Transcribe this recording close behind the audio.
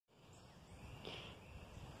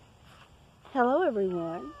Hello,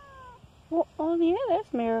 everyone. Well, oh, yeah,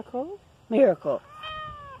 that's Miracle. Miracle.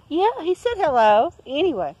 Yeah, he said hello.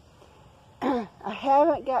 Anyway, I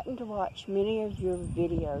haven't gotten to watch many of your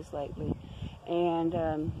videos lately, and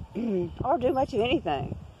or do much of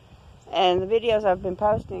anything. And the videos I've been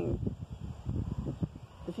posting,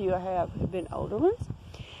 the few I have been older ones.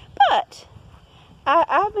 But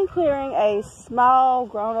I've been clearing a small,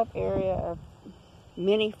 grown-up area of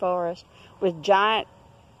mini forest with giant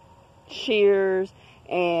shears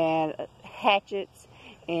and hatchets,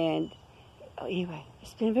 and anyway,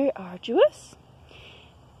 it's been very arduous.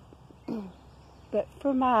 But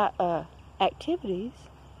for my activities,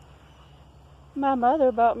 my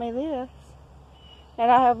mother bought me this,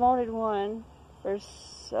 and I have wanted one for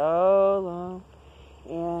so long.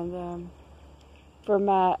 And for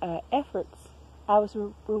my efforts, I was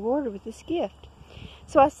rewarded with this gift.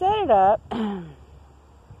 So I set it up.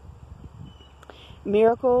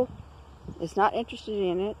 Miracle is not interested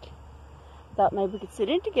in it. Thought maybe we could sit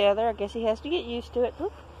in together. I guess he has to get used to it.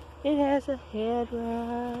 Oop. It has a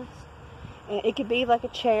headrest. And it could be like a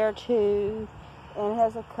chair too. And it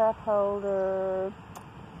has a cup holder.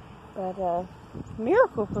 But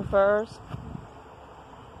Miracle prefers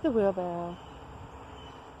the wheelbarrow.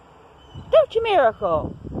 Don't you,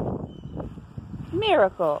 Miracle?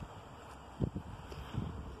 Miracle.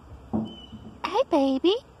 Hey,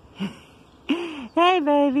 baby. Hey,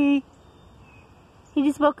 baby. He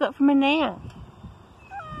just woke up from a nap.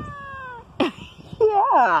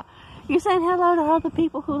 Yeah. You're saying hello to all the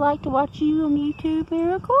people who like to watch you on YouTube,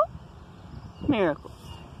 Miracle? Miracle.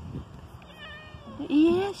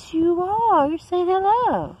 Yes, you are. You're saying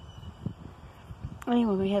hello.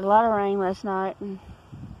 Anyway, we had a lot of rain last night, and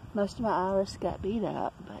most of my iris got beat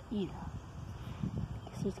up, but, you know, I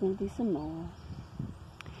guess there's going to be some more.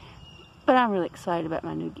 But I'm really excited about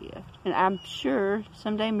my new gift. And I'm sure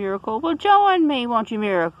someday Miracle will join me, won't you,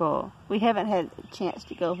 Miracle? We haven't had a chance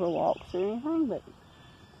to go for walks or anything, but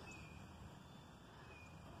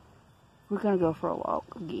we're going to go for a walk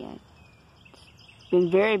again. It's been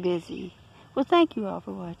very busy. Well, thank you all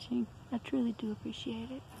for watching. I truly do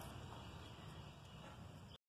appreciate it.